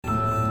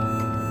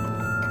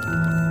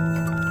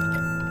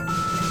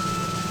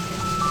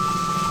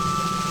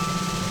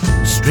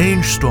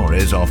strange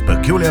stories of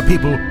peculiar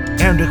people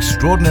and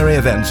extraordinary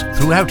events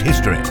throughout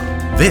history.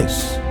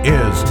 This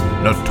is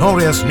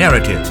Notorious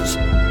Narratives.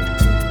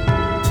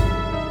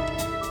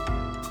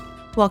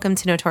 Welcome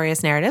to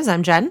Notorious Narratives.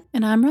 I'm Jen.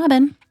 And I'm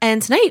Robin. And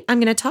tonight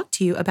I'm going to talk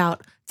to you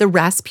about the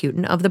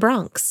Rasputin of the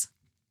Bronx.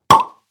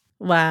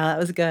 Wow, that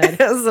was good.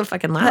 That was a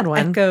fucking loud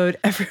one. Echoed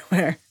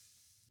everywhere.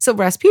 So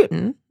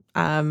Rasputin,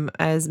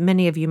 as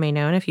many of you may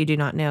know, and if you do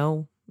not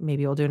know,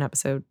 maybe we'll do an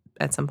episode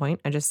at some point.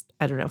 I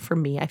don't know. For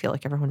me, I feel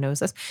like everyone knows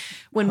this.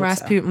 When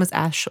Rasputin was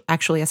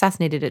actually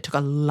assassinated, it took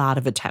a lot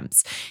of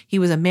attempts. He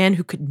was a man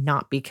who could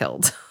not be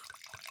killed.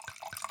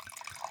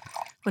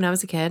 When I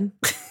was a kid,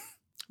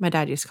 my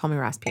dad used to call me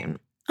Rasputin.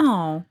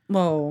 Oh,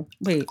 whoa.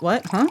 Wait,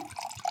 what? Huh?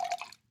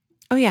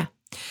 Oh, yeah.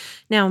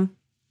 Now,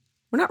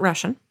 we're not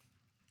Russian.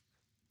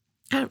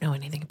 I don't know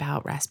anything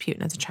about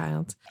Rasputin as a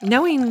child.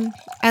 Knowing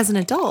as an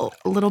adult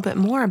a little bit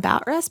more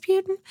about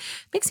Rasputin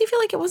makes me feel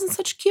like it wasn't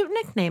such a cute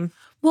nickname.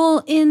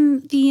 Well,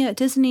 in the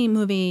Disney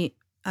movie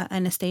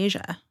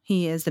Anastasia,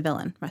 he is the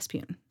villain,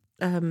 Rasputin.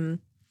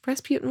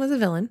 Rasputin was a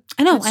villain.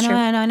 I know, That's true.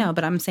 I know.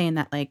 But I'm saying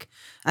that, like,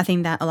 I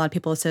think that a lot of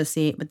people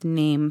associate with the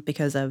name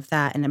because of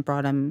that, and it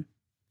brought them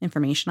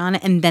information on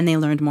it, and then they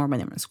learned more when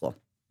they were in school.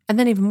 And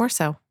then even more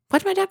so, why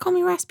did my dad call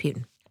me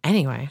Rasputin?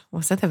 Anyway,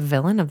 was that the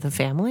villain of the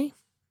family?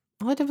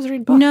 All I did was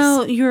read books.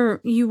 No,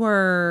 you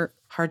were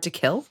Hard to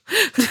kill?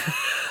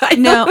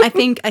 No, I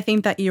think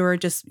that you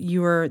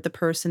were the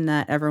person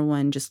that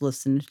everyone just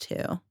listened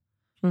to.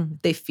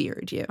 Mm. They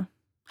feared you.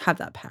 Have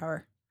that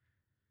power.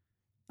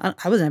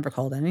 I was never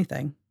called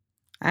anything.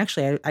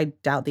 Actually, I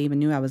doubt they even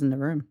knew I was in the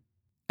room.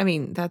 I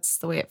mean, that's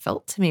the way it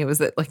felt to me, was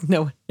that like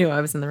no one knew I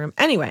was in the room.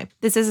 Anyway,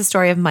 this is a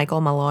story of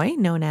Michael Malloy,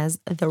 known as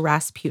the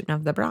Rasputin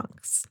of the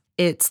Bronx.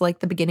 It's like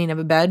the beginning of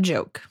a bad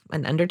joke.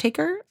 An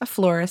undertaker, a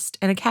florist,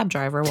 and a cab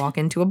driver walk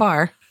into a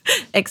bar.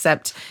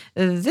 Except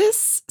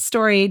this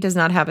story does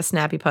not have a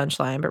snappy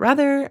punchline, but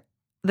rather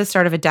the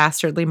start of a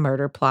dastardly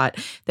murder plot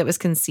that was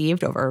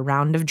conceived over a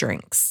round of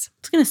drinks. I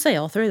was going to say,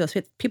 all three of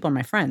those people are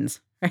my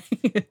friends. Right?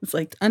 It's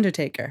like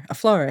undertaker, a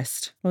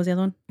florist. What was the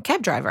other one? A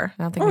cab driver.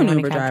 I don't think Or we an know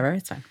any Uber cab driver.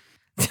 It's fine.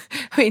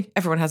 I mean,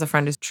 everyone has a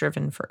friend who's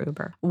driven for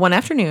Uber. One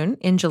afternoon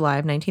in July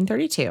of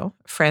 1932,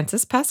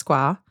 Francis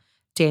Pasqua,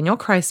 Daniel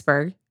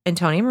Kreisberg, and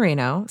Tony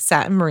Marino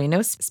sat in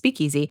Marino's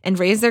speakeasy and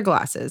raised their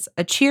glasses,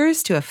 a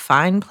cheers to a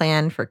fine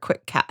plan for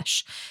quick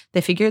cash.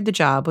 They figured the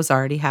job was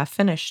already half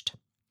finished.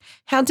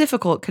 How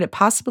difficult could it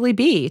possibly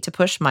be to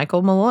push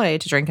Michael Malloy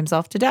to drink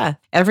himself to death?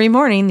 Every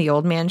morning, the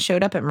old man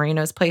showed up at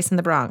Marino's place in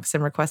the Bronx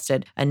and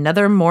requested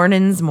another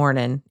mornin's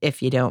mornin',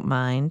 if you don't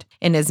mind,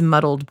 in his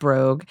muddled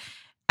brogue.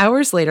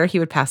 Hours later, he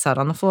would pass out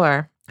on the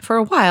floor. For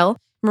a while,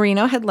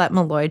 Marino had let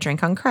Malloy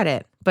drink on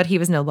credit, but he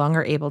was no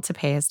longer able to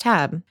pay his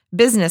tab.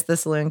 Business, the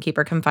saloon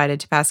keeper confided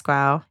to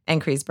Pasquale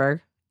and Kreisberg,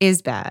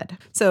 is bad.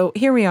 So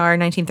here we are,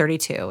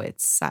 1932.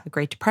 It's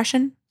Great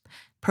Depression.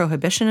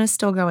 Prohibition is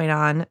still going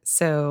on.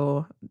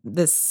 So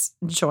this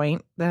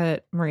joint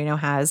that Marino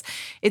has,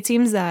 it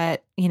seems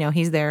that,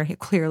 he's there.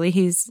 Clearly,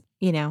 he's,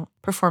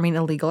 performing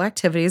illegal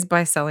activities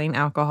by selling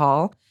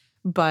alcohol,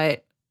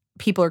 but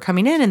people are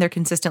coming in and they're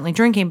consistently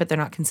drinking, but they're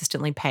not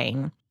consistently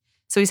paying.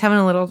 So he's having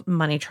a little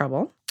money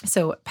trouble.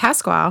 So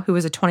Pasquale, who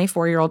was a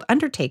 24-year-old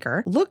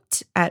undertaker,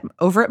 looked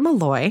over at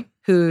Malloy,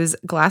 whose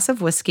glass of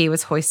whiskey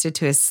was hoisted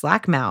to his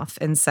slack mouth,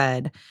 and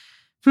said,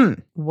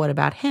 what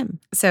about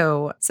him?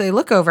 So they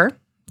look over.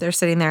 They're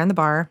sitting there in the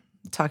bar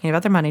talking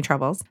about their money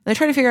troubles. They're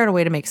trying to figure out a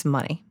way to make some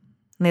money.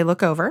 And they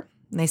look over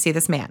and they see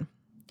this man,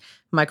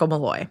 Michael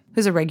Malloy,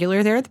 who's a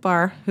regular there at the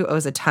bar, who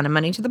owes a ton of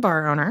money to the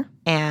bar owner,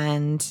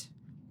 and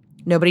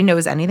nobody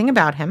knows anything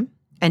about him.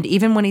 And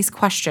even when he's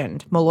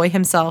questioned, Malloy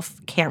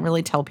himself can't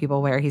really tell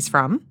people where he's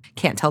from,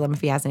 can't tell them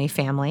if he has any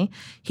family.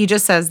 He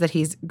just says that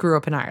he grew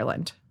up in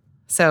Ireland.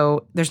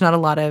 So there's not a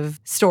lot of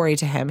story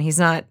to him. He's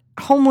not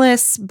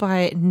homeless,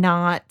 but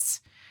not,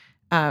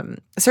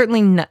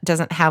 certainly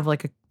doesn't have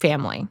like a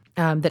family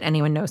that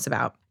anyone knows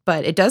about.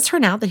 But it does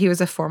turn out that he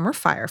was a former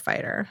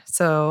firefighter.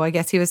 So I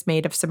guess he was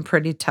made of some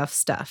pretty tough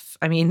stuff.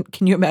 I mean,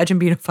 can you imagine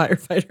being a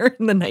firefighter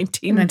in the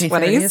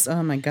 1920s?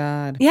 Oh, my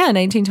God. Yeah,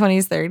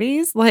 1920s,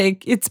 30s.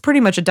 Like, it's pretty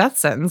much a death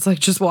sentence, like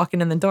just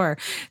walking in the door.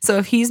 So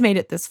if he's made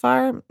it this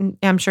far,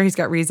 I'm sure he's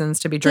got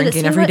reasons to be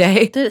drinking every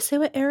day. Did it say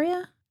what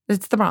area?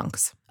 It's the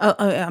Bronx. Oh,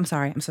 I'm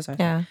sorry. I'm so sorry.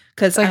 Yeah.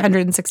 Because It's like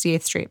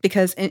 168th Street.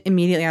 Because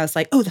immediately I was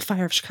like, oh, the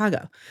fire of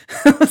Chicago.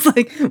 I was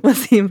like,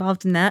 was he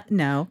involved in that?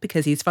 No,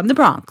 because he's from the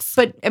Bronx.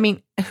 But, I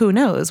mean, who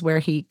knows where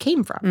he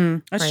came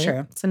from? That's right?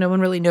 true. So no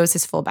one really knows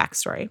his full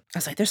backstory. I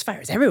was like, there's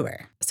fires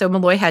everywhere. So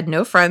Malloy had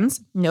no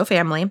friends, no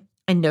family,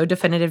 and no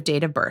definitive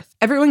date of birth.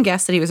 Everyone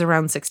guessed that he was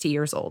around 60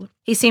 years old.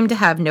 He seemed to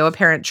have no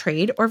apparent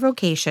trade or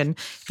vocation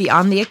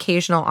beyond the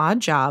occasional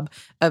odd job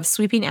of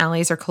sweeping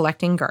alleys or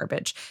collecting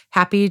garbage,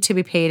 happy to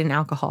be paid in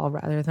alcohol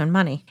rather than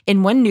money.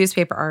 In one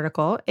newspaper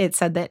article, it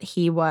said that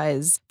he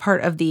was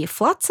part of the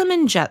flotsam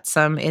and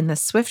jetsam in the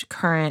swift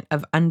current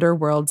of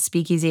underworld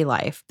speakeasy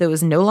life that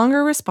was no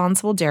longer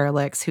responsible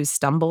derelicts who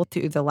stumbled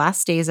through the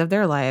last days of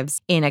their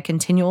lives in a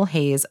continual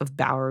haze of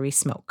Bowery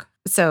smoke.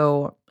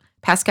 So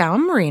Pasquale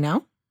and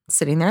Marino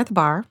sitting there at the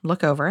bar,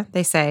 look over.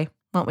 They say,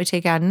 why don't we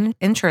take out an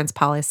insurance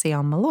policy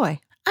on Malloy?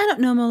 I don't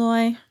know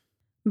Malloy,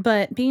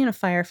 but being a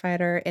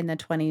firefighter in the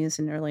 20s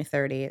and early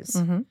 30s,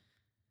 Mm-hmm.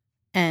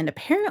 and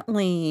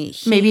apparently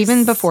Maybe even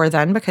he's- before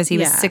then, because he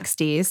was Yeah.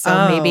 60s. So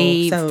Oh,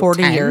 maybe so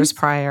 40 10s? years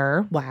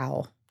prior.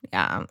 Wow.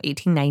 Yeah,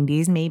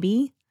 1890s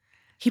maybe.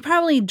 He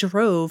probably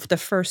drove the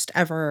first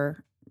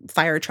ever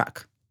fire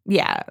truck.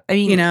 Yeah. I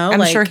mean, You know, I'm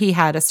like- sure he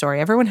had a story.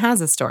 Everyone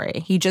has a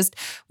story. He just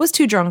was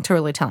too drunk to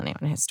really tell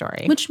anyone his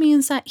story. Which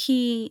means that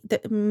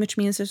which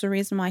means there's a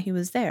reason why he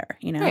was there,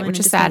 you know? Right, and which it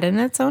is just sad made- in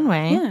its own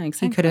way. Yeah,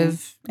 exactly. He could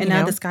have, And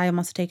now this guy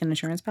wants to take an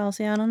insurance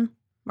policy on him.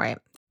 right.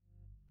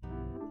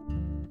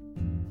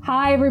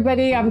 Hi,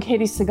 everybody. I'm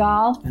Katie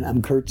Segal, And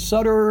I'm Kurt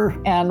Sutter.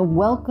 and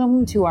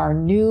welcome to our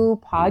new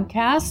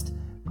podcast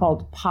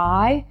called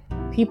Pi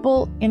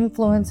People,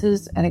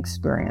 Influences, and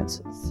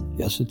Experiences.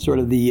 Yes, it's sort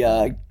of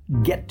the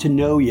get to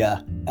know you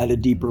at a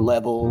deeper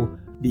level,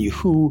 the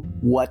who,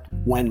 what,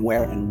 when,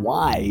 where, and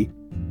why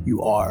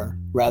you are,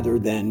 rather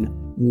than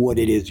what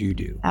it is you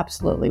do.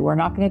 Absolutely. We're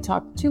not going to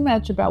talk too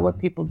much about what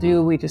people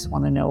do. We just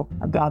want to know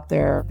about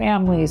their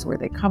families, where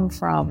they come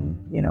from,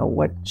 you know,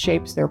 what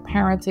shapes their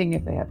parenting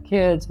if they have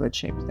kids, what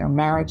shapes their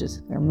marriages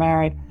if they're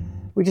married.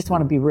 We just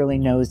want to be really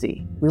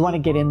nosy. We want to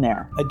get in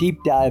there. A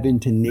deep dive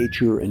into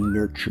nature and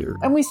nurture.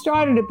 And we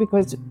started it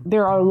because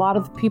there are a lot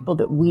of people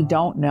that we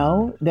don't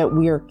know that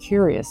we are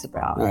curious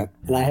about. All right.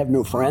 And I have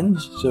no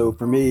friends, so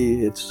for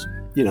me, it's,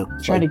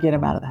 it's Trying to like, get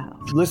them out of the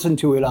house. listen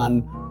to it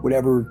on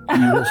whatever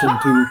you listen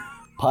to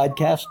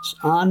podcasts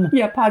on.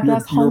 Yeah,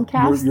 podcast,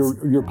 homecasts.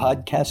 Your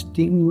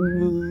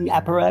podcasting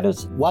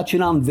apparatus. Watch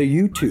it on the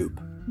YouTube.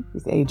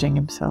 He's aging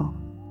himself.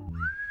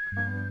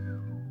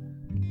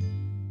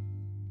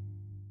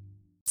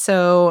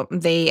 So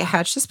they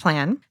hatch this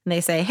plan and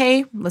they say,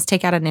 hey, let's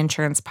take out an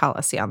insurance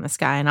policy on this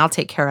guy and I'll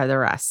take care of the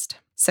rest.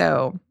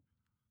 So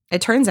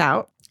it turns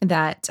out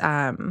that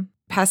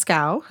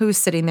Pascal, who's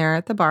sitting there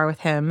at the bar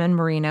with him, and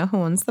Marino, who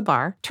owns the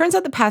bar, turns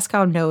out that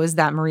Pascal knows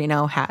that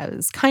Marino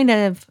has kind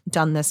of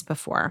done this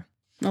before.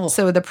 Oh.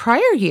 So the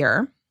prior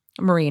year,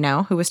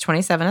 Marino, who was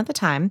 27 at the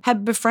time,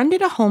 had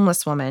befriended a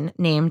homeless woman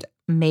named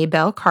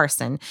Maybelle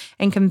Carson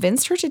and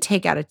convinced her to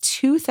take out a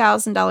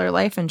 $2,000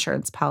 life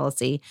insurance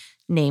policy,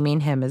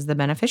 naming him as the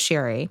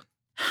beneficiary.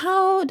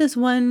 How does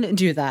one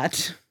do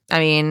that? I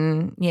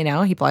mean,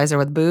 he plies her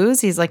with booze.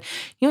 He's like,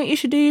 you know what you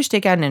should do? You should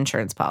take out an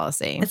insurance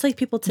policy. It's like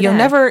people today. You'll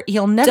never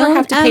Don't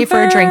have to pay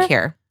for a drink ever-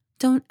 here.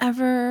 Don't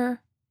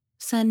ever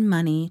send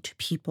money to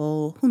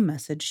people who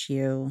message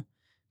you.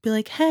 Be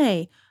like,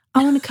 hey,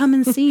 I want to come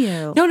and see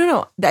you.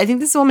 No. I think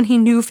this is a woman he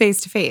knew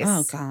face to face.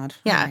 Oh, God.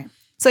 Yeah. Okay.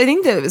 So I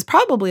think that it was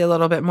probably a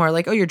little bit more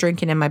like, oh, you're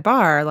drinking in my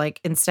bar. Like,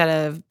 instead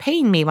of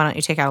paying me, why don't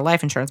you take out a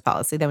life insurance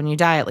policy? Then when you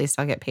die, at least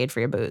I'll get paid for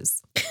your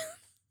booze.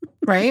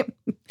 Right?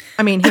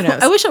 I mean, who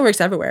knows? I wish it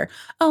works everywhere.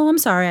 Oh, I'm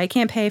sorry. I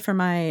can't pay for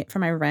my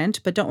rent,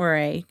 but don't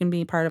worry. You can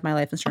be part of my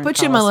life I'll insurance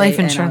put you in my policy, life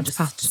and I'll insurance just-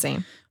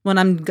 policy. When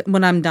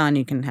I'm done,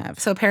 you can have.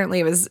 So apparently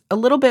it was a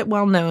little bit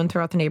well known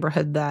throughout the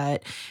neighborhood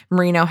that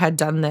Marino had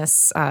done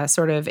this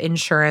sort of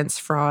insurance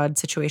fraud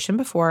situation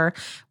before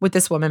with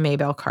this woman,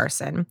 Maybelle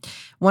Carson.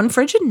 One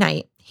frigid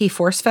night, he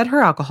force-fed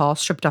her alcohol,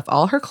 stripped off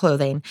all her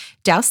clothing,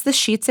 doused the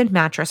sheets and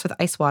mattress with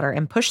ice water,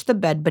 and pushed the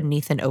bed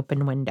beneath an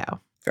open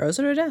window. Froze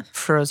her to death.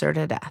 Froze her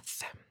to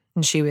death.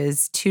 And she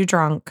was too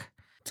drunk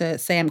To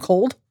say I'm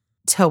cold?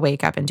 to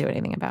wake up and do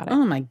anything about it.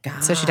 Oh, my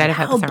God. So she died of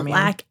How hypothermia.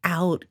 black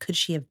out could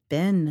she have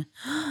been?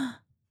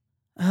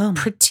 Oh, my.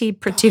 Pretty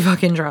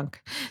fucking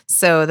drunk.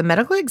 So the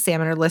medical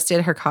examiner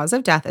listed her cause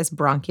of death as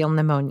bronchial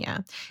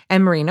pneumonia,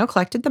 and Marino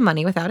collected the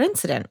money without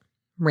incident.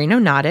 Marino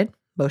nodded,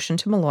 motioned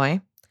to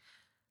Malloy.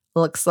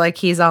 Looks like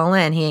he's all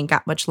in. He ain't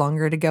got much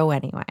longer to go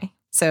anyway.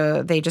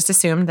 So they just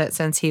assumed that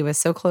since he was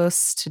so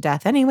close to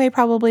death anyway,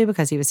 probably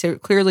because he was so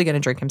clearly going to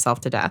drink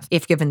himself to death,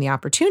 if given the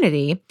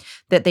opportunity,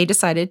 that they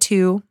decided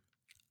to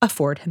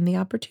afford him the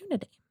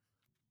opportunity.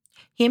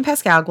 He and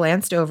Pascal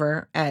glanced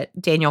over at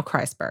Daniel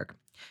Kreisberg,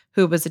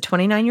 who was a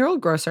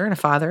 29-year-old grocer and a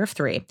father of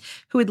 3,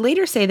 who would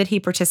later say that he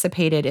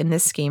participated in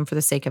this scheme for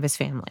the sake of his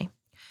family.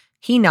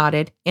 He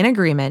nodded in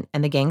agreement,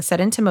 and the gang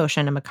set into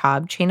motion a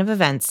macabre chain of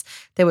events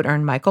that would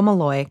earn Michael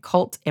Malloy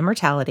cult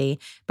immortality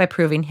by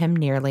proving him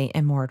nearly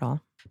immortal.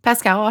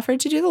 Pascal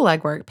offered to do the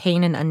legwork,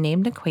 paying an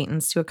unnamed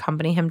acquaintance to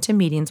accompany him to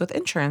meetings with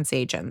insurance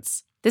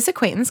agents. This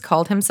acquaintance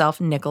called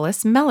himself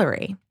Nicholas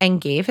Mellery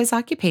and gave his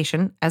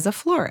occupation as a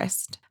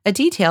florist, a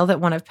detail that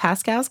one of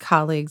Pascal's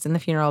colleagues in the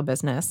funeral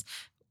business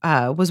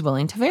was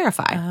willing to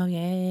verify. Oh,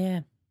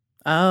 yeah.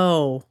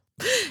 Oh.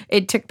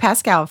 It took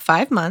Pascal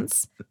 5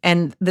 months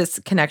and this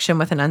connection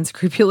with an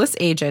unscrupulous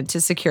agent to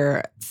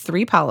secure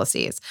 3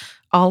 policies,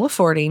 all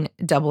affording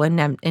double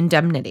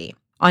indemnity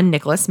on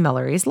Nicholas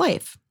Mellery's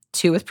life,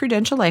 2 with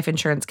Prudential Life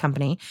Insurance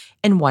Company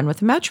and 1 with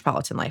the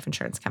Metropolitan Life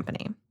Insurance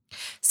Company.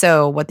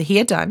 So what he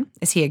had done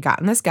is he had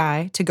gotten this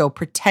guy to go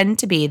pretend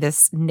to be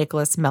this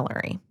Nicholas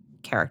Mellery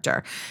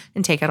character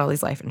and take out all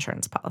these life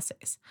insurance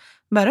policies.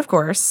 But of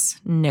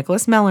course,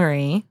 Nicholas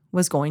Mellery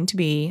was going to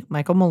be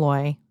Michael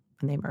Malloy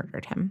when they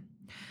murdered him,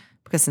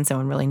 because since no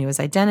one really knew his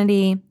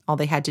identity, all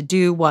they had to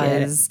do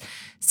was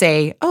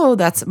say, oh,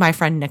 that's my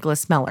friend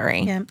Nicholas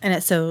Mellery. Yeah, and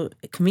it's so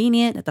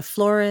convenient that the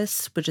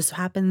florist, which just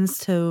happens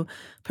to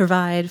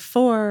provide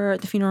for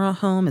the funeral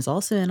home, is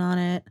also in on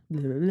it.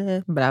 Blah, blah,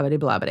 blah. Blabbity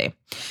blabbity.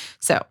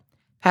 So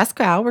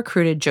Pascal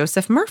recruited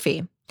Joseph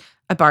Murphy,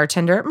 a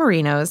bartender at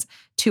Marino's,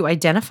 to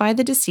identify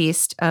the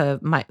deceased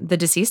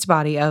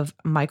body of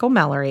Michael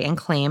Mellery and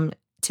claim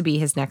to be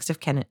his next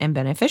of kin and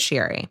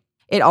beneficiary.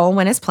 It all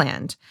went as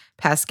planned.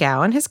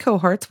 Pascal and his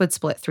cohorts would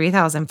split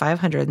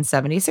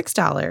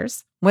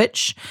 $3,576,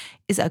 which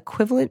is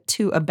equivalent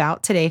to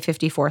about today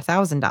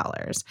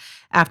 $54,000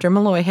 after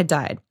Malloy had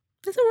died.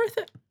 Is it worth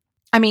it?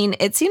 I mean,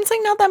 it seems like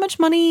not that much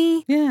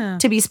money Yeah.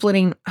 to be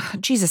splitting.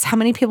 Jesus, how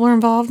many people are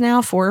involved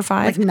now? 4 or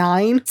 5? Like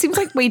 9? Seems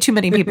like way too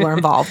many people are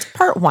involved.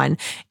 Part 1,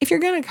 if you're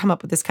going to come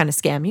up with this kind of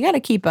scam, you got to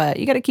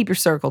keep your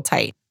circle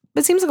tight.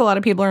 But it seems like a lot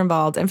of people are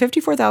involved, and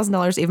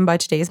 $54,000 even by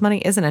today's money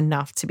isn't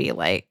enough to be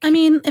like I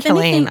mean, if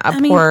killing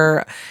anything,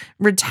 poor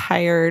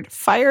retired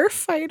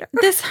firefighter.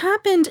 this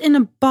happened in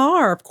a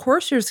bar. Of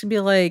course, you're just gonna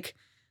be like,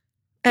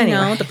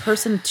 Anyway. the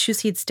person 2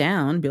 seats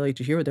down, be like,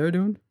 "Do you hear what they're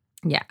doing?"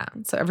 Yeah,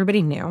 so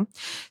everybody knew.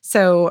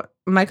 So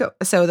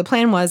the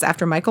plan was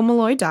after Michael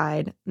Malloy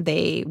died,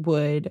 they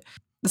would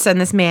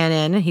send this man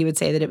in, and he would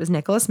say that it was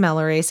Nicholas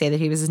Mellery, say that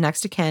he was his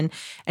next of kin,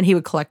 and he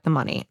would collect the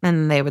money.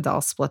 And they would all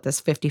split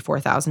this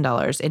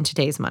 $54,000 in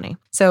today's money.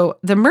 So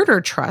the murder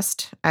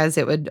trust, as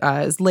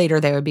later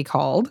they would be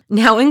called,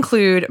 now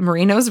include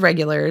Marino's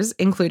regulars,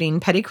 including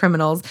petty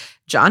criminals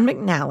John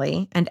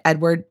McNally and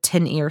Edward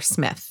Tin Ear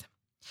Smith.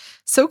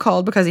 So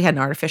called because he had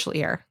an artificial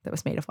ear that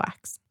was made of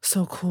wax.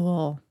 So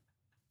cool.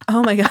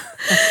 Oh my god.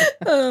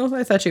 Oh,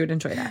 I thought you would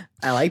enjoy that.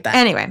 I like that.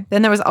 Anyway,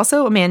 then there was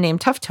also a man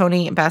named Tough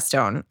Tony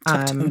Bastone.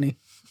 Tony.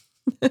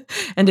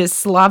 And his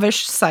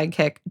Slavish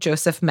sidekick,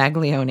 Joseph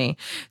Maglione.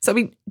 So, I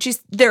mean,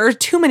 geez, there are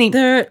too many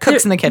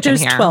cooks in the kitchen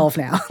there's here. 12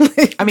 now.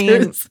 I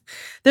mean-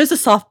 there's a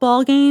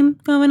softball game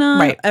going on.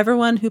 Right.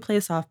 Everyone who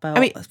plays softball, I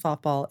mean-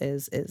 softball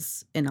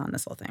is in on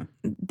this whole thing.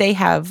 They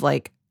have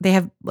like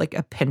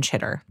a pinch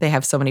hitter. They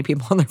have so many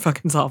people on their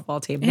fucking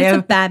softball team. It's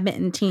a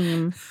badminton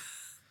team.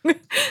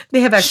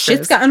 They have extras.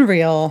 Shit's gotten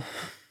real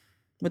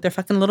with their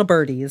fucking little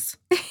birdies.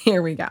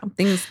 Here we go.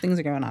 Things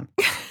are going on.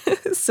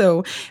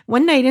 So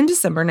one night in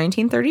December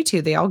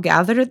 1932, they all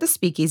gathered at the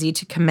Speakeasy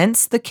to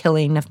commence the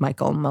killing of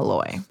Michael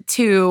Malloy.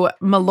 To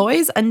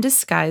Malloy's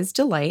undisguised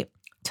delight,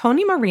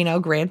 Tony Marino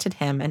granted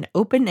him an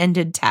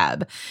open-ended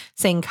tab,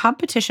 saying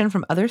competition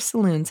from other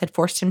saloons had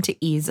forced him to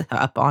ease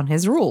up on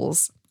his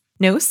rules.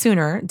 No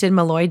sooner did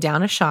Malloy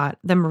down a shot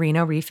than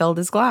Marino refilled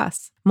his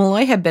glass.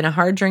 Malloy had been a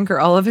hard drinker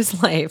all of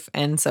his life,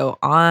 and so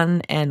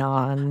on and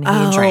on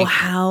he drank.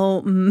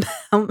 How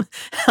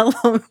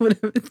long would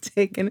it have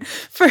taken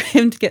for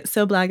him to get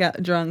so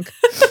blackout drunk?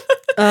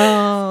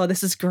 Oh,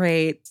 this is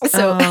great.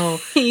 So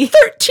he,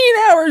 13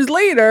 hours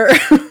later.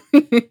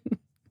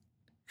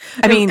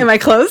 I mean, am I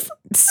close?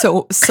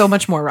 so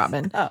much more,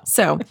 Robin. Oh.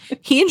 So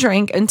he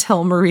drank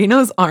until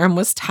Marino's arm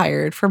was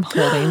tired from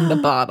holding the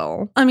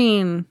bottle. I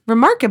mean,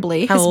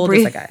 Remarkably, how his old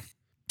is that guy?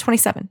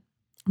 27.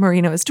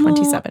 Marino is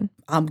 27.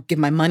 I'll give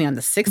my money on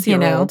the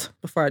 6-year-old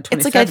before a 27-year-old.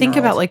 It's like I think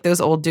about like those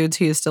old dudes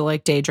who used to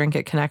like day drink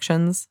at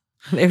Connections.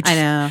 They would I just-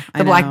 know.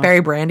 the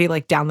blackberry brandy,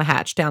 like down the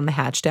hatch, down the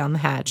hatch, down the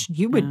hatch.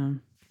 You would,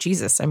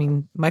 Jesus, I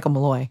mean, Michael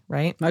Malloy,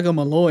 right? Michael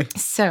Malloy.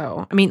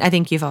 So, I mean, I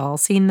think you've all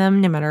seen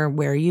them no matter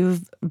where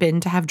you've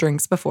been to have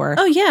drinks before.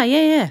 Oh,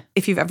 yeah.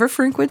 If you've ever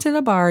frequented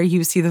a bar,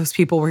 you see those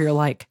people where you're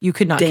like, you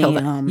could not kill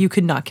that. Damn. You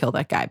could not kill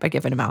that guy by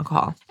giving him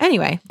alcohol.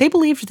 Anyway, they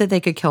believed that they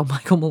could kill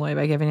Michael Malloy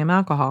by giving him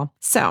alcohol.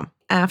 So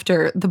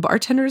after the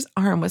bartender's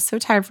arm was so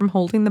tired from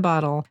holding the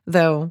bottle,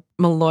 though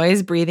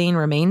Malloy's breathing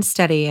remained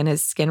steady and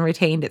his skin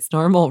retained its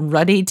normal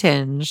ruddy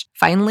tinge,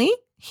 finally,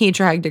 he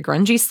dragged a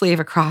grungy sleeve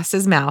across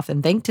his mouth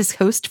and thanked his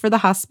host for the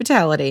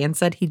hospitality and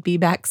said he'd be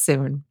back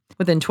soon.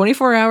 Within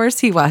 24 hours,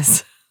 he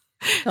was.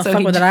 I'll So fuck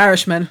he with an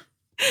Irishman.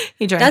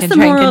 He drank That's and the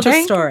drank moral and of the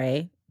drank.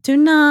 story. Do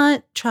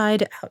not try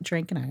to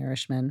outdrink an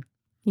Irishman.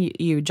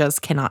 You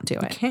just cannot do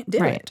it. can't do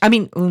right. it. I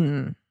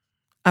mean,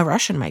 a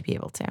Russian might be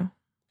able to.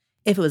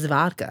 If it was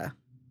vodka,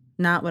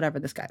 not whatever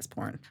this guy's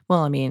pouring. Well,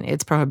 I mean,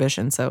 it's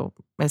prohibition, so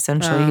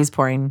essentially he's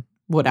pouring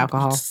wood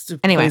alcohol. It's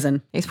Anyway,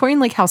 poison. he's pouring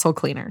like household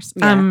cleaners.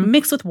 Yeah.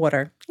 Mixed with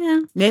water.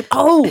 Yeah. Maybe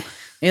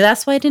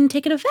that's why it didn't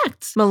take an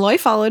effect. Malloy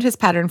followed his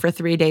pattern for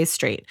 3 days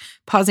straight,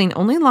 pausing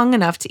only long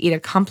enough to eat a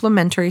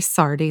complimentary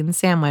sardine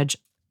sandwich.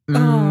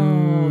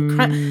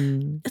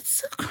 It's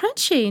so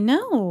crunchy.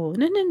 No.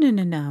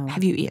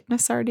 Have you eaten a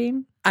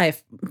sardine?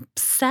 I've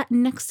sat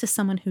next to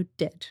someone who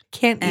did.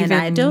 Can't And even.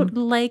 I don't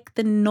like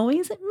the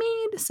noise it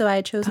made, so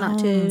I chose not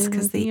to.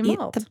 because they be eat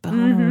involved. the Mhm.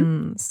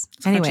 bones.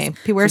 Anyway,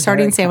 Just- beware it's very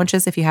sardine crunchy.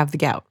 sandwiches if you have the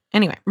gout.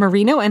 Anyway,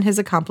 Marino and his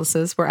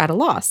accomplices were at a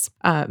loss.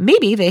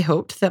 Maybe they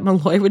hoped that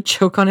Malloy would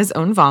choke on his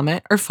own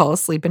vomit or fall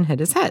asleep and hit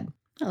his head.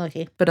 Oh,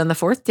 okay. But on the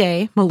 4th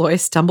day, Malloy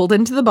stumbled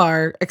into the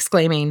bar,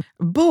 exclaiming,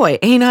 "Boy,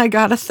 ain't I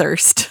got a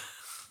thirst."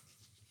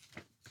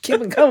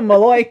 Keep it coming,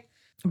 Malloy.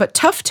 But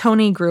Tough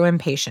Tony grew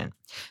impatient,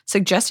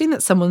 suggesting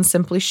that someone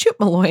simply shoot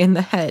Malloy in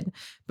the head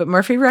But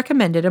Murphy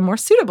recommended a more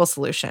suitable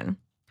solution.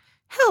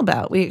 How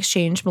about we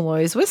exchange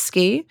Malloy's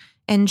whiskey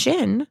and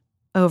gin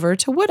over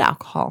to wood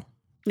alcohol?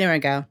 There we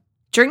go.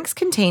 Drinks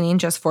containing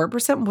just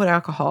 4% wood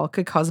alcohol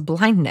could cause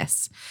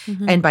blindness.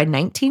 And by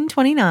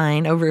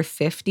 1929, over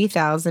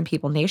 50,000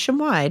 people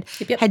nationwide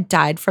had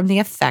died from the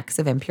effects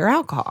of impure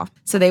alcohol.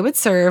 So they would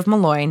serve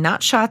Malloy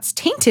not shots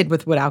tainted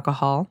with wood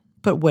alcohol,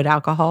 but wood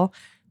alcohol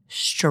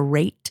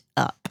straight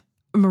up.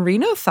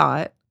 Marino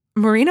thought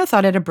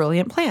it a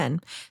brilliant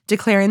plan,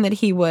 declaring that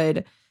he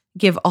would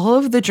give all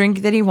of the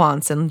drink that he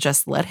wants and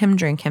just let him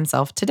drink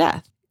himself to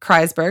death.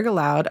 Kreisberg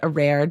allowed a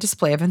rare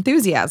display of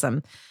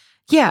enthusiasm.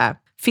 Yeah,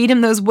 feed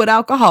him those wood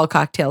alcohol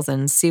cocktails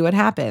and see what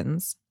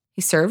happens.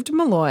 He served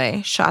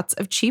Malloy shots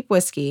of cheap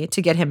whiskey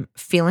to get him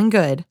feeling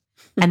good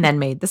and then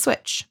made the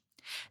switch.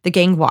 The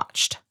gang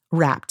watched,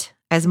 rapt,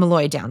 as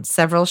Malloy downed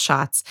several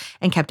shots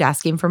and kept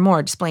asking for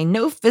more, displaying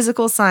no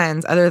physical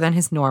signs other than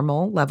his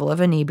normal level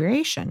of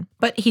inebriation.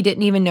 But he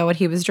didn't even know what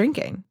he was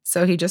drinking,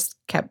 so he just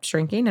kept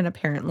drinking, and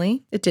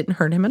apparently it didn't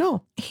hurt him at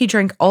all. He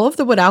drank all of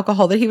the wood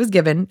alcohol that he was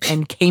given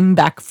and came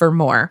back for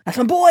more. That's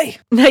my boy.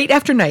 Night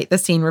after night, the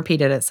scene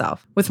repeated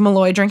itself, with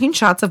Malloy drinking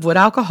shots of wood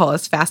alcohol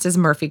as fast as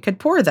Murphy could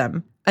pour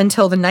them,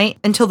 until the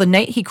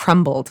night he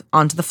crumbled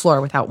onto the floor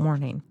without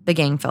warning. The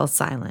gang fell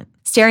silent,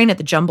 staring at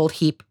the jumbled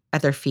heap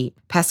at their feet.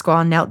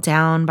 Pasquale knelt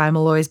down by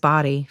Malloy's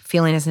body,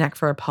 feeling his neck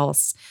for a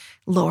pulse,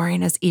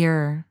 lowering his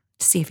ear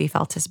to see if he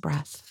felt his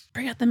breath.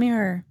 Bring out the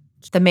mirror.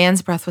 The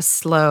man's breath was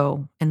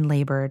slow and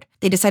labored.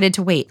 They decided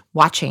to wait,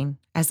 watching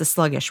as the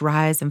sluggish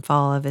rise and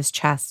fall of his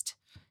chest.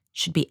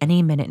 Should be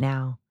any minute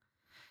now.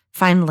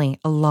 Finally,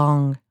 a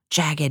long,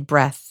 jagged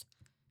breath.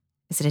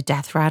 Is it a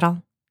death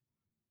rattle?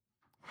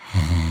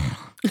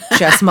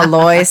 Just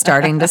Malloy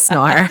starting to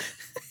snore.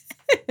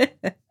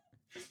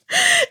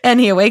 And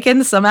he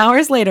awakened some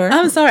hours later.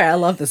 I'm sorry. I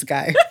love this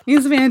guy.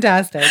 He's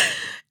fantastic.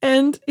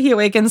 And he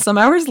awakened some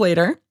hours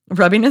later,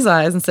 rubbing his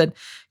eyes and said,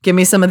 "Give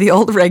me some of the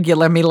old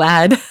regular, me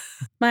lad."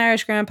 My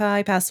Irish grandpa,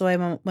 he passed away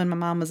when my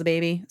mom was a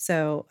baby,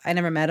 so I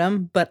never met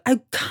him. But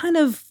I kind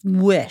of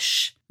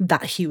wish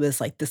that he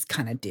was like this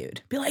kind of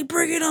dude. Be like,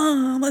 bring it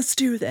on. Let's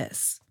do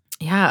this.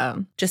 Yeah.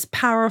 Just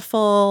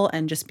powerful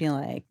and just be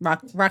like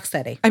rock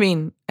steady. I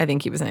mean, I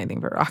think he was anything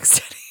but rock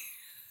steady.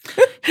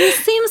 He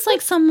seems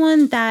like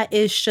someone that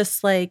is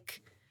just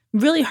like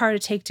really hard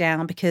to take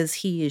down because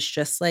he is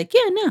just like,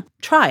 yeah, no,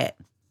 try it.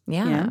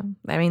 Yeah.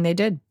 I mean, they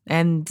did.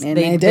 And they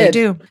they did.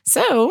 do.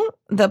 So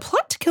the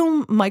plot to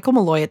kill Michael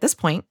Malloy at this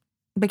point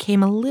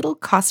became a little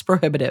cost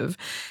prohibitive.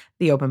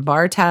 The open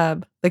bar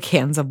tab, the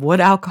cans of wood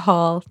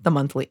alcohol, the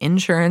monthly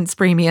insurance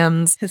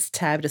premiums. His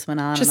tab just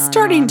went on. Just and on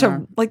starting and on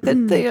and to,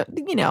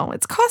 like,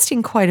 it's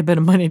costing quite a bit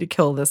of money to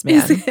kill this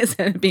man. Is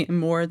that being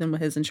more than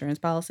what his insurance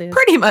policy is?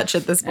 Pretty much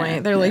at this point. Yeah,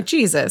 They're like,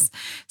 Jesus.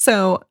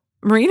 So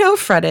Marino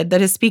fretted that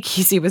his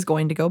speakeasy was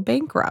going to go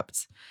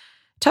bankrupt.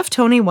 Tough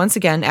Tony once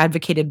again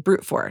advocated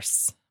brute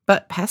force,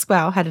 but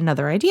Pasquale had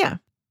another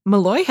idea.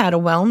 Malloy had a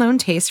well-known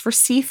taste for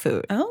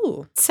seafood.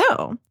 Oh.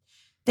 So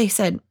they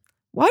said,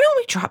 why don't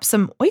we drop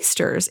some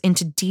oysters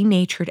into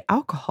denatured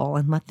alcohol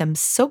and let them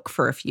soak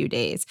for a few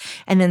days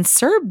and then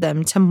serve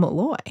them to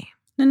Malloy?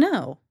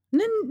 No.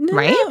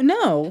 Right?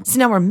 No. So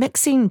now we're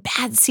mixing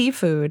bad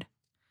seafood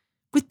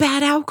with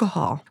bad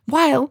alcohol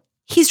while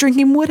he's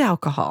drinking wood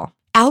alcohol.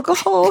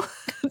 Alcohol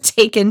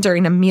taken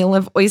during a meal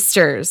of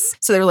oysters.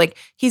 So they were like,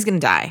 he's going to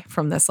die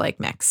from this like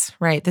mix,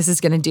 right? This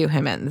is going to do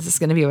him in. This is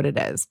going to be what it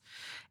is.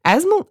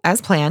 As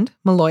planned,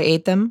 Malloy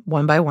ate them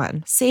one by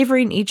one,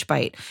 savoring each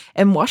bite,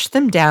 and washed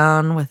them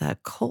down with a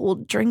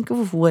cold drink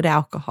of wood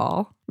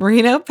alcohol.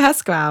 Marino,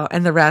 Pasquale,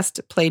 and the rest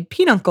played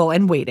pinochle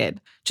and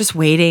waited, just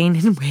waiting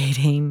and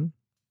waiting.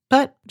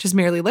 But just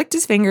merely licked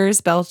his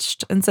fingers,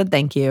 belched, and said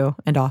thank you,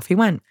 and off he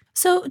went.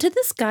 So did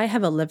this guy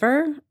have a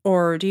liver?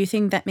 Or do you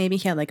think that maybe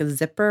he had like a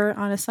zipper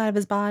on the side of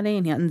his body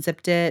and he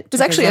unzipped it? It was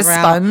actually a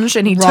sponge,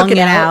 and he took it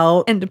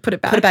out and put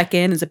it back. Put it back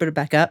in and zippered it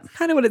back up.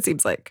 Kind of what it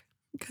seems like.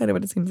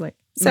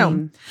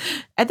 So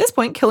at this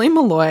point, killing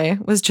Malloy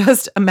was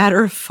just a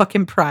matter of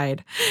fucking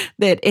pride.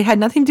 That it had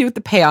nothing to do with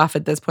the payoff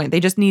at this point.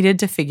 They just needed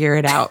to figure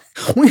it out.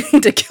 We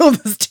need to kill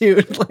this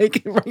dude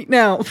like right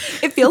now.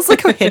 It feels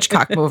like a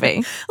Hitchcock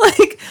movie.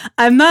 Like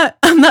I'm not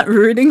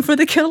rooting for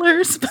the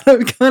killers, but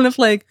I'm kind of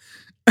like,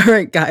 all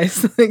right,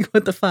 guys, like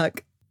what the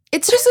fuck?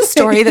 It's just a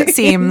story that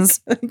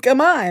seems come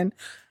on.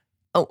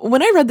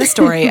 When I read the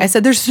story, I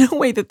said, there's no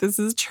way that this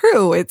is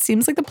true. It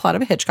seems like the plot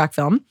of a Hitchcock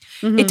film.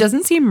 Mm-hmm. It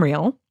doesn't seem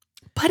real,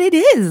 but it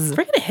is.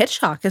 Freaking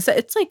Hitchcock. It's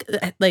like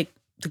the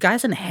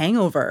guys in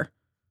Hangover.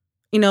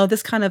 You know,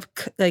 this kind of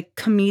like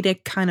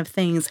comedic kind of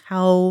things.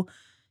 How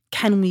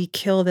can we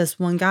kill this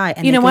one guy?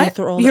 And you know what?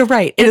 You're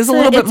right. It is a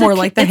little bit more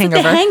like The Hangover.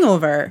 It's The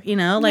Hangover, you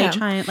know, like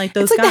trying like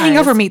those guys. It's like guys. The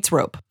Hangover meets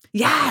Rope.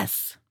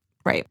 Yes.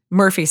 Right.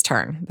 Murphy's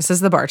turn. This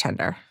is the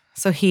bartender.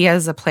 So he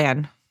has a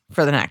plan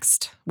for the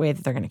next way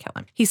that they're going to kill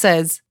him. He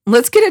says,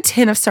 let's get a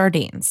tin of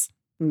sardines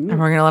and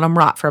we're going to let them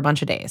rot for a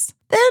bunch of days.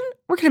 Then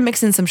we're going to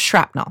mix in some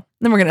shrapnel.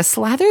 Then we're going to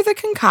slather the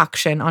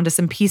concoction onto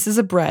some pieces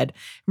of bread and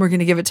we're going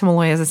to give it to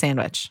Malloy as a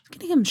sandwich.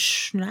 Getting him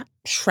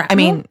shrapnel? I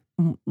mean,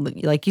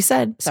 Like you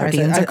said, Sorry,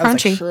 sardines are I was like,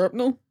 crunchy.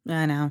 shrapnel?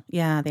 I know.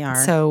 Yeah, they are.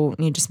 So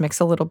you just mix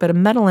a little bit of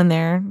metal in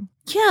there.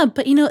 Yeah,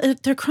 but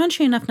they're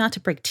crunchy enough not to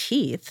break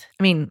teeth.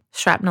 I mean,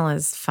 shrapnel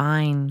is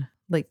fine,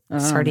 like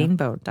sardine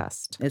bone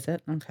dust. Is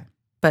it? Okay.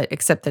 But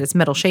except that it's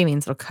metal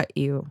shavings, it'll cut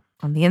you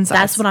on the inside.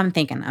 That's what I'm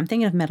thinking. I'm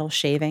thinking of metal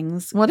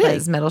shavings. What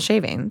is metal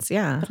shavings?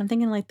 Yeah. But I'm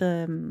thinking like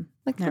the...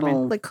 Like never little,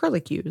 mind. like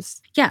curlicues.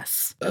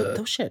 Yes.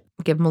 Oh, shit.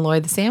 Give Malloy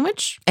the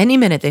sandwich. Any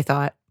minute, they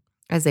thought.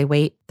 As they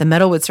wait, the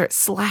metal would start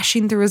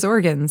slashing through his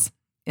organs.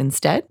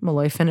 Instead,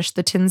 Malloy finished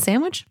the tin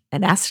sandwich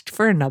and asked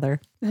for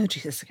another. Oh,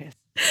 Jesus Christ.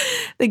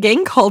 The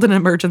gang called an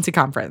emergency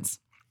conference.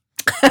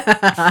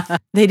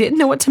 They didn't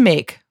know what to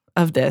make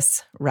of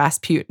this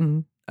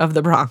Rasputin of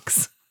the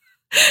Bronx.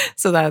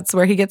 So that's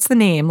where he gets the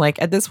name.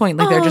 Like at this point,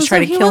 like they're just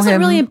trying to kill him. He wasn't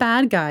really a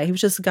bad guy. He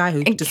was just a guy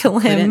who just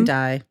couldn't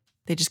die.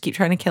 They just keep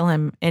trying to kill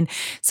him. And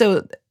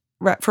so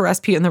for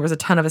Rasputin, there was a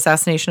ton of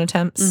assassination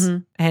attempts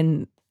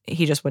and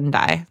he just wouldn't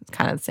die. It's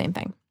kind of the same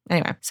thing.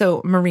 Anyway,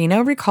 so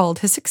Marino recalled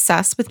his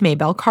success with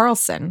Maybelle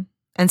Carlson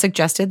and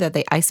suggested that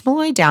they ice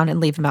Malloy down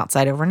and leave him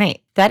outside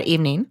overnight. That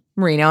evening,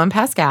 Marino and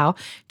Pascal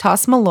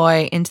tossed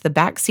Malloy into the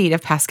back seat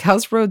of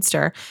Pascal's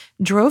roadster,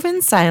 drove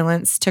in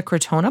silence to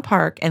Crotona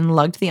Park, and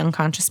lugged the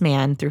unconscious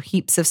man through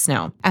heaps of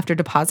snow. After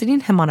depositing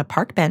him on a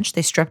park bench,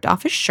 they stripped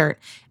off his shirt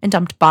and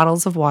dumped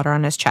bottles of water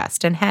on his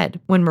chest and head.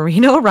 When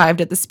Marino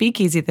arrived at the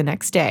speakeasy the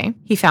next day,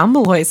 he found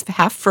Malloy's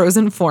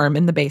half-frozen form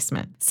in the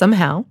basement.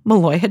 Somehow,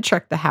 Malloy had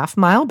trekked the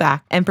half-mile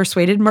back and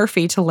persuaded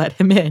Murphy to let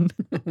him in.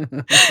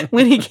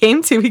 When he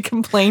came to, he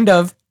complained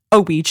of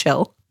a wee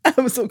chill. I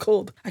was so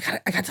cold. I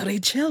got totally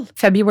chill.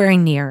 February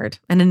neared,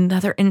 and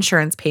another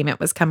insurance payment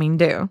was coming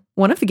due.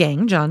 One of the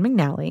gang, John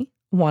McNally,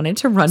 wanted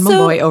to run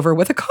Malloy over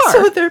with a car.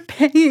 So they're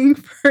paying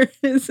for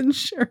his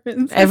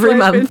insurance. Every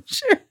month.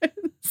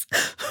 Insurance.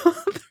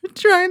 They're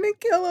trying to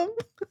kill him.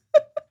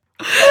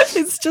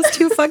 It's just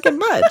too fucking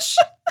much.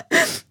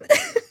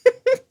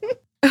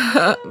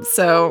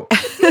 So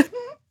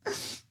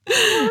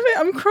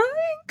I'm crying.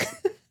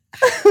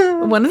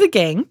 One of the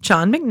gang,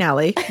 John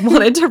McNally,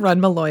 wanted to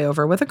run Malloy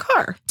over with a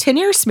car.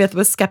 Tenier Smith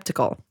was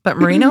skeptical, but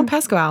Marino,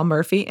 Pasquale,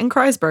 Murphy, and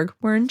Kreisberg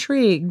were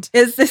intrigued.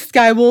 Is this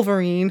guy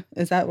Wolverine?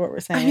 Is that what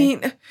we're saying? I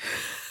mean,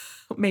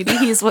 maybe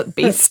he's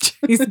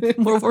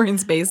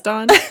Wolverine's based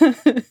on.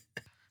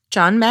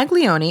 John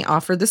Maglione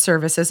offered the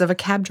services of a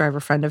cab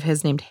driver friend of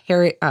his named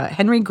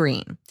Henry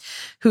Green,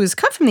 whose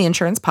cut from the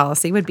insurance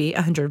policy would be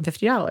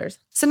 $150.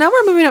 So now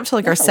we're moving up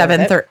to our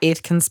seventh or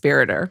eighth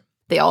conspirator.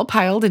 They all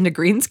piled into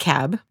Green's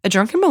cab, a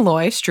drunken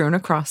Malloy strewn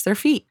across their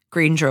feet.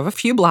 Green drove a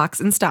few blocks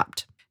and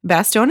stopped.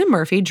 Bastogne and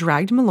Murphy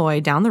dragged Malloy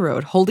down the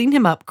road, holding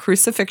him up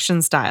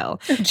crucifixion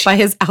style by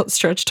his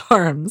outstretched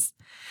arms.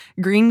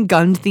 Green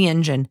gunned the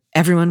engine.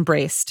 Everyone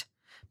braced.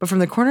 But from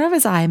the corner of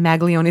his eye,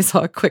 Maglione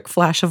saw a quick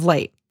flash of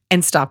light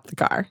and stopped the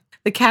car.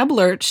 The cab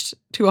lurched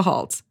to a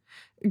halt.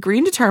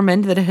 Green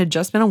determined that it had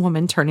just been a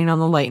woman turning on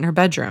the light in her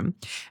bedroom,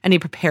 and he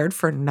prepared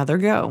for another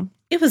go.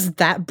 It was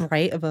that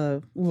bright of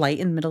a light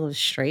in the middle of the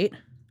street.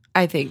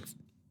 I think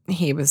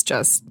he was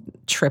just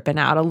tripping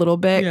out a little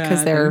bit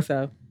because they're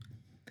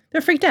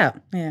freaked out.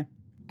 Yeah.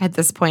 At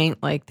this point,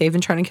 like they've been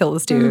trying to kill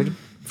this dude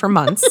for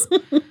months.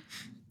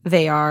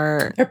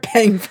 They're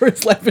paying for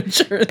his life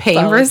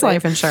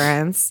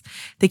insurance.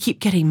 They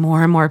keep getting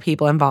more and more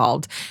people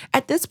involved.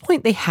 At this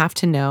point, they have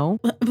to know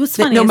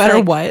that no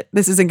matter what,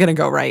 this isn't going to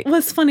go right.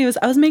 What's funny was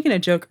I was making a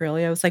joke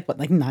earlier. I was like,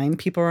 9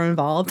 people are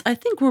involved? I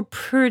think we're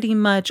pretty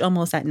much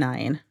almost at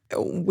 9.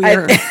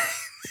 We're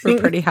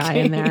pretty high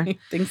in there. I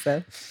think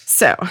so.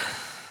 So,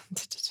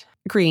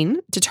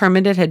 Green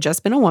determined it had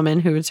just been a woman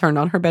who had turned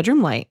on her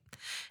bedroom light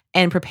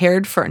and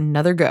prepared for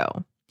another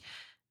go.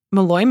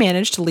 Malloy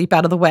managed to leap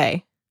out of the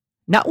way.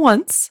 Not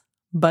once,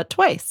 but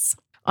twice.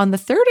 On the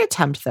third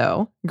attempt,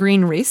 though,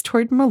 Green raced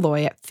toward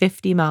Malloy at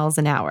 50 miles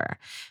an hour.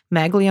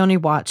 Maglione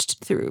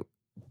watched through.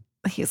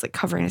 He's like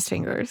covering his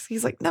fingers.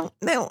 He's like, no,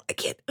 I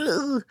can't.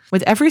 Ugh.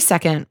 With every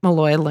second,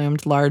 Malloy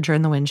loomed larger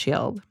in the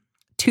windshield.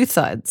 2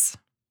 thuds.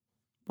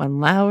 One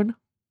loud,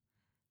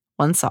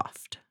 one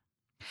soft.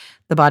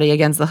 The body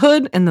against the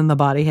hood, and then the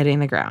body hitting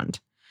the ground.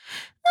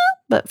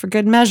 But for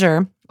good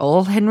measure,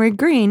 old Henry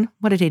Green,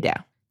 what did he do?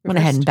 Went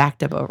ahead and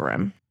backed up over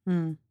him.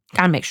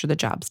 Gotta make sure the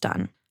job's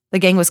done. The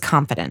gang was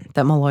confident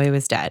that Malloy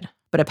was dead,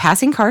 but a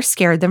passing car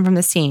scared them from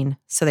the scene,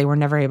 so they were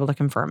never able to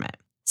confirm it.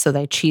 So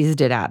they cheesed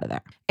it out of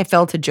there. It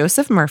fell to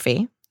Joseph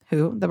Murphy,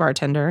 the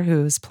bartender,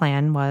 whose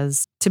plan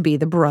was to be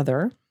the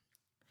brother.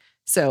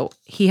 So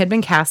he had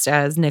been cast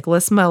as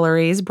Nicholas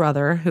Mallory's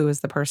brother, who was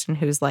the person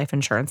whose life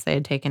insurance they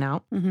had taken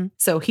out. Mm-hmm.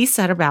 So he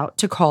set about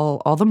to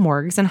call all the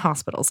morgues and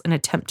hospitals and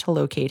attempt to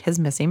locate his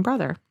missing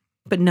brother.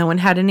 But no one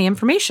had any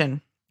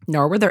information,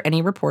 nor were there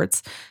any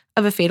reports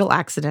of a fatal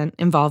accident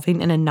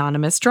involving an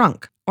anonymous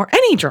drunk, or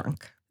any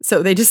drunk.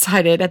 So they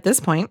decided at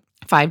this point,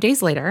 5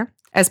 days later,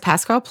 as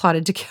Pascal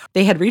plotted to kill,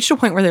 they had reached a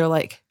point where they were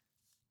like,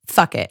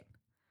 fuck it.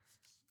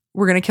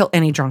 We're going to kill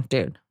any drunk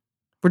dude.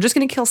 We're just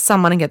going to kill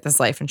someone and get this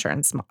life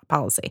insurance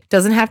policy.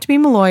 Doesn't have to be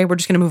Malloy. We're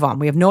just going to move on.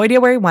 We have no idea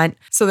where he went.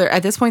 So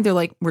at this point, they're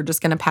like, we're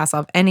just going to pass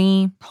off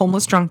any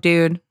homeless drunk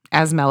dude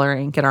as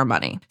Mallory, get our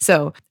money.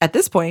 So at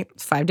this point,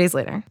 5 days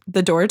later,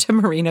 the door to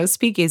Marino's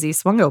speakeasy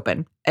swung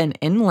open, and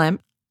in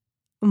limped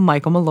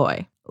Michael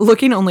Malloy,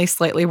 looking only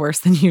slightly worse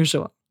than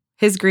usual.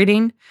 His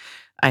greeting,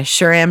 "I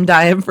sure am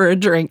dying for a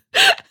drink."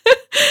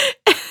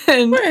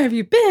 And Where have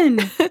you been?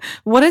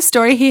 what a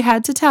story he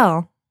had to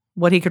tell.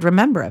 What he could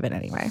remember of it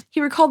anyway.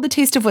 He recalled the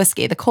taste of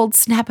whiskey, the cold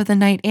snap of the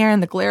night air,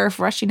 and the glare of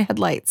rushing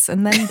headlights,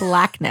 and then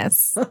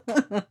blackness.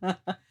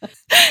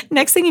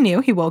 Next thing he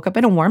knew, he woke up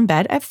in a warm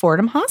bed at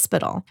Fordham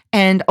Hospital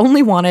and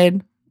only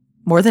wanted,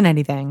 more than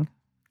anything,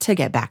 to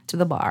get back to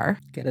the bar.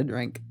 Get a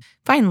drink.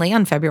 Finally,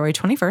 on February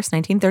 21st,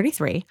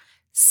 1933,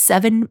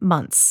 7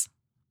 months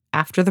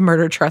after the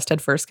murder trust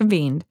had first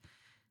convened,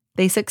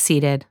 they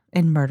succeeded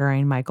in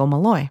murdering Michael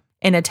Malloy.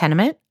 In a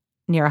tenement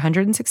near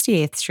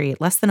 168th Street,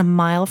 less than a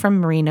mile from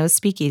Marino's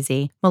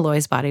speakeasy,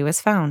 Malloy's body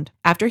was found.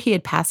 After he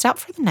had passed out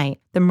for the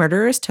night, the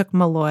murderers took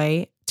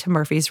Malloy to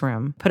Murphy's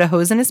room, put a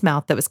hose in his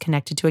mouth that was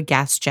connected to a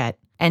gas jet,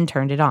 and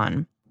turned it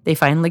on. They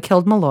finally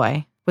killed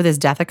Malloy, with his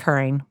death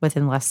occurring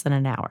within less than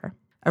an hour.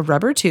 A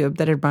rubber tube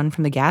that had run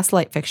from the gas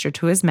light fixture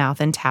to his mouth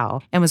and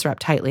towel and was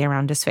wrapped tightly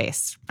around his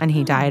face, and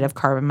he died of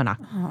carbon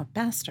monoxide. Oh,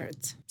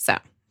 bastards. So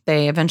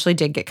they eventually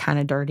did get kind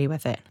of dirty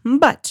with it,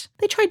 but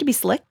they tried to be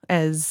slick,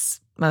 as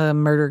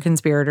murder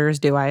conspirators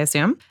do, I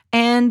assume,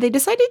 and they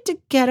decided to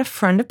get a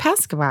friend of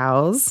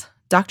Pasquale's,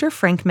 Dr.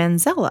 Frank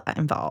Manzella,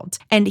 involved.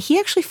 And he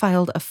actually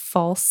filed a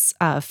false,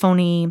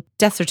 phony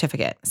death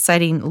certificate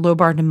citing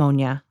lobar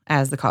pneumonia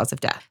as the cause of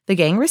death. The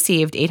gang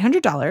received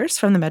 $800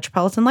 from the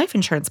Metropolitan Life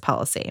Insurance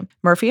policy.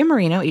 Murphy and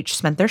Marino each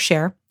spent their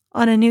share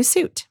on a new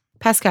suit.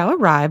 Pascal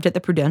arrived at the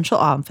Prudential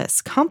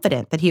office,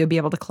 confident that he would be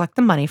able to collect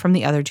the money from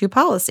the other two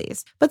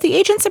policies. But the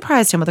agent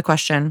surprised him with a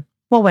question,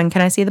 "Well, when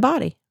can I see the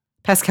body?"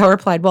 Pascal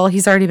replied, "Well,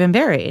 he's already been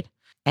buried."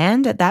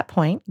 And at that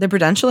point, the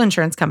Prudential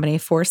Insurance Company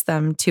forced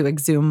them to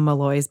exhume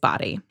Malloy's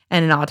body.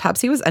 And an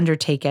autopsy was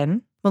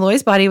undertaken.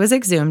 Malloy's body was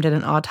exhumed and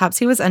an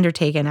autopsy was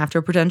undertaken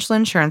after Prudential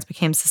Insurance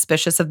became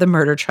suspicious of the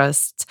murder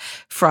trust's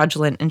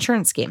fraudulent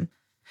insurance scheme.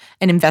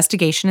 An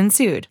investigation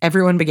ensued.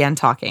 Everyone began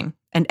talking,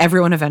 and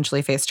everyone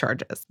eventually faced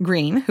charges.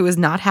 Green, who was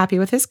not happy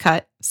with his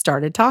cut,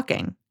 started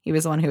talking. He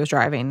was the one who was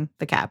driving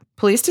the cab.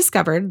 Police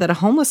discovered that a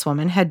homeless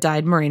woman had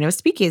died Marino's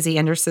speakeasy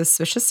under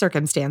suspicious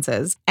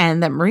circumstances,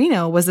 and that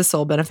Marino was the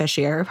sole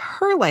beneficiary of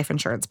her life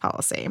insurance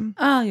policy.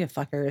 Oh, you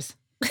fuckers.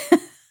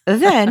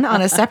 Then,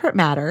 on a separate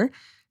matter,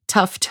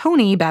 tough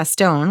Tony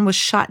Bastone was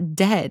shot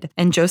dead,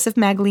 and Joseph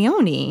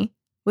Maglione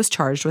was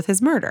charged with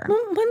his murder.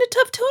 When did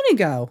Tough Tony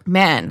go?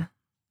 Man,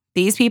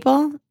 these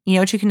people, you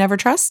know what you can never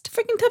trust?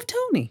 Freaking Tough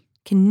Tony.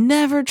 Can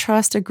never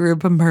trust a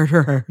group of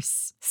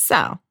murderers.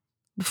 So,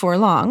 before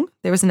long,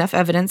 there was enough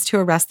evidence to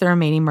arrest the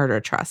remaining murder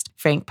trust: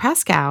 Frank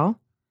Pascal,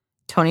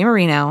 Tony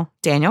Marino,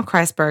 Daniel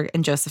Kreisberg,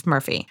 and Joseph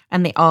Murphy,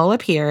 and they all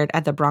appeared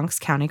at the Bronx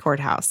County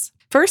Courthouse.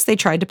 First, they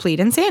tried to plead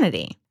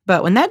insanity,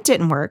 but when that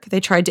didn't work, they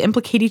tried to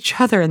implicate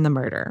each other in the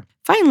murder.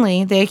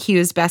 Finally, they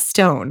accused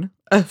Bastone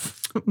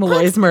of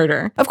Malloy's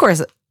murder. Of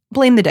course,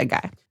 blame the dead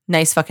guy.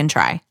 Nice fucking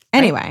try.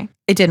 Anyway,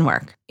 it didn't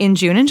work. In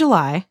June and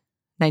July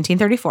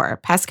 1934,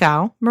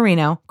 Pascal,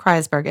 Marino,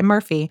 Kreisberg, and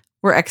Murphy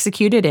were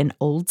executed in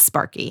Old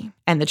Sparky,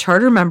 and the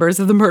charter members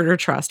of the murder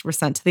trust were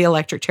sent to the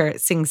electric chair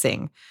at Sing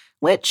Sing,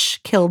 which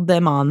killed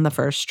them on the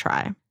first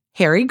try.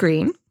 Harry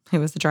Green,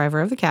 who was the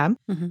driver of the cab,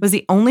 was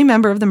the only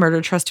member of the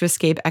murder trust to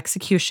escape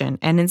execution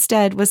and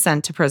instead was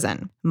sent to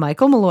prison.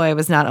 Michael Malloy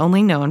was not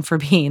only known for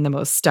being the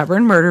most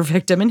stubborn murder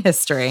victim in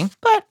history,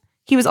 but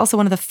he was also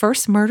one of the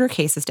first murder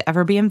cases to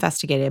ever be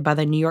investigated by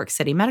the New York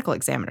City Medical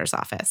Examiner's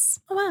Office.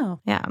 Oh,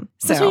 wow. Yeah.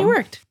 That's where you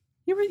worked.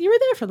 You were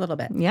there for a little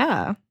bit.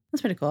 Yeah.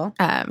 That's pretty cool.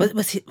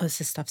 Was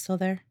his stuff still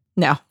there?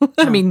 No.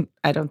 I mean,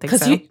 I don't think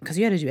so. Because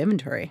you had to do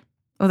inventory.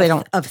 Well, they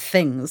don't. Of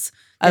things.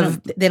 They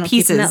don't pieces.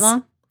 keep them that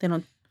long? They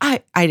don't.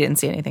 I didn't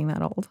see anything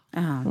that old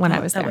when I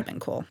was there. That would have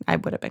been cool. I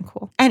would have been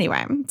cool.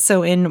 Anyway,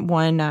 so in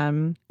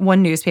one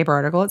newspaper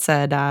article, it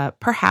said,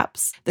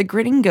 perhaps the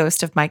grinning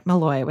ghost of Mike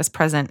Malloy was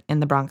present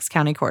in the Bronx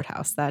County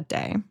Courthouse that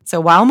day.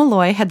 So while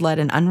Malloy had led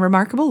an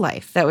unremarkable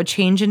life that would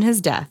change in his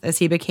death as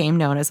he became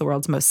known as the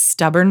world's most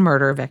stubborn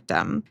murder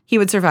victim, he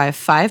would survive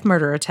 5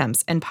 murder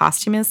attempts and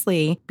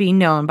posthumously be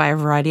known by a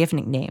variety of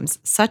nicknames,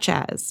 such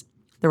as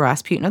the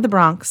Rasputin of the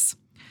Bronx,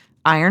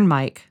 Iron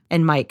Mike,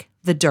 and Mike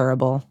the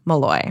Durable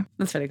Malloy.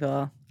 That's pretty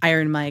cool.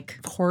 Iron Mike.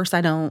 Of course,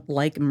 I don't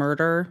like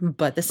murder,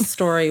 but this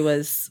story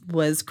was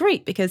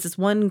great because this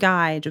one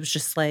guy was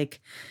just like,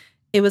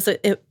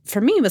 for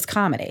me, it was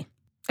comedy.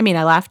 I mean,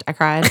 I laughed, I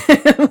cried.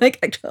 I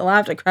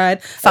laughed, I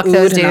cried. Fuck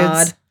those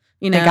dudes.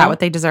 You know, they got what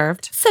they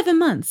deserved. 7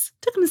 months.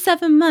 Took them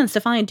 7 months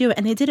to finally do it,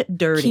 and they did it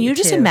dirty. Can you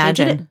just too.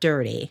 imagine? They did it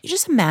dirty. You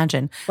just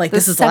imagine. Like,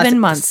 this is 7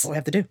 months. This is what we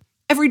have to do.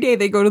 Every day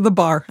they go to the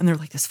bar, and they're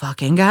like, this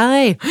fucking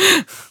guy.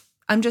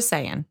 I'm just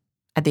saying,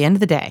 at the end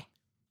of the day,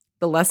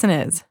 the lesson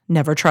is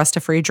never trust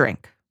a free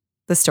drink.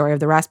 The story of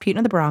the Rasputin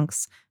of the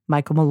Bronx,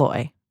 Michael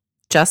Malloy.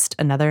 Just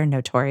another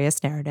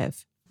notorious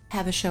narrative.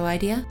 Have a show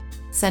idea?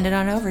 Send it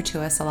on over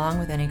to us along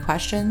with any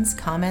questions,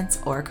 comments,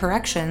 or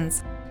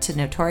corrections to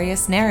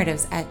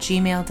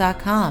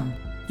notoriousnarratives@gmail.com.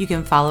 You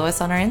can follow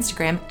us on our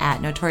Instagram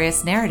at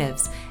Notorious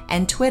Narratives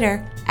and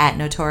Twitter at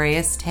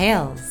Notorious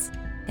Tales.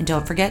 And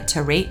don't forget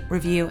to rate,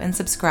 review, and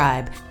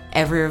subscribe.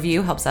 Every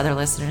review helps other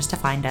listeners to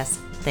find us.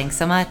 Thanks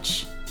so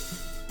much.